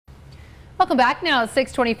Welcome back now,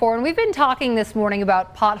 6:24, and we've been talking this morning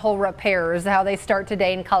about pothole repairs, how they start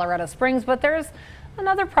today in Colorado Springs, but there's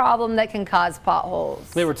another problem that can cause potholes.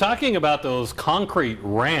 They were talking about those concrete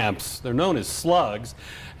ramps. They're known as slugs,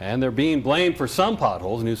 and they're being blamed for some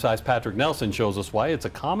potholes. News 5's Patrick Nelson shows us why it's a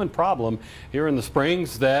common problem here in the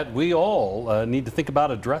Springs that we all need to think about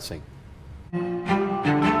addressing.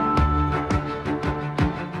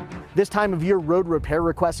 This time of year, road repair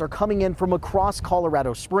requests are coming in from across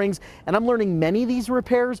Colorado Springs, and I'm learning many of these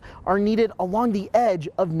repairs are needed along the edge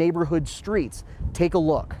of neighborhood streets. Take a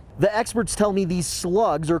look. The experts tell me these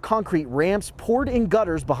slugs, or concrete ramps poured in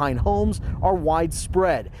gutters behind homes, are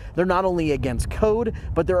widespread. They're not only against code,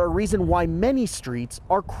 but they're a reason why many streets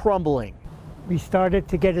are crumbling. We started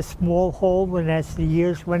to get a small hole, and as the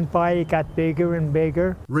years went by, it got bigger and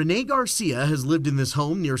bigger. Renee Garcia has lived in this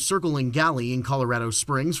home near Circle and Galley in Colorado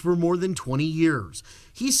Springs for more than 20 years.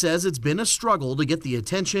 He says it's been a struggle to get the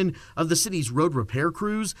attention of the city's road repair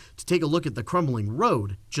crews to take a look at the crumbling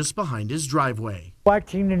road just behind his driveway.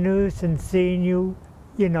 Watching the news and seeing you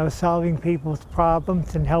solving people's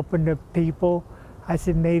problems and helping the people, I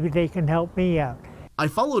said maybe they can help me out. I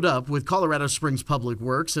followed up with Colorado Springs Public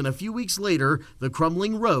Works, and a few weeks later, the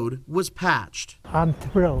crumbling road was patched. I'm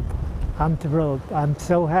thrilled. I'm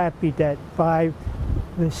so happy that 5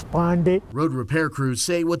 responded. Road repair crews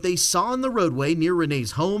say what they saw on the roadway near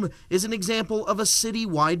Renee's home is an example of a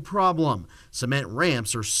city-wide problem. Cement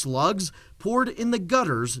ramps or slugs poured in the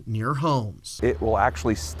gutters near homes. It will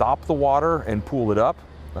actually stop the water and pool it up,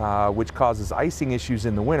 which causes icing issues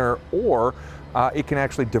in the winter, or it can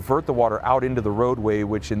actually divert the water out into the roadway,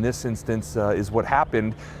 which in this instance is what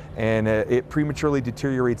happened, and it prematurely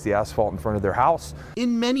deteriorates the asphalt in front of their house.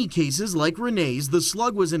 In many cases, like Renee's, the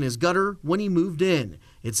slug was in his gutter when he moved in.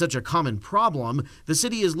 It's such a common problem, the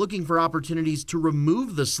city is looking for opportunities to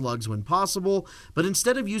remove the slugs when possible, but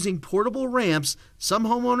instead of using portable ramps, some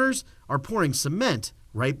homeowners are pouring cement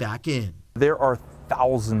right back in. There are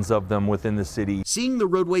thousands of them within the city. Seeing the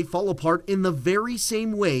roadway fall apart in the very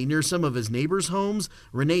same way near some of his neighbors' homes,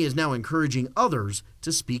 Renee is now encouraging others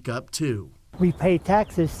to speak up too. We pay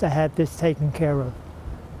taxes to have this taken care of,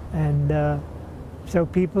 and so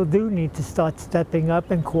people do need to start stepping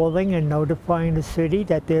up and calling and notifying the city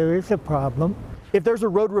that there is a problem. If there's a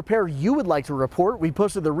road repair you would like to report, we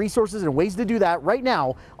posted the resources and ways to do that right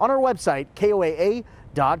now on our website,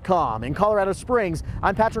 KOAA.com. In Colorado Springs,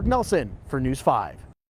 I'm Patrick Nelson for News 5.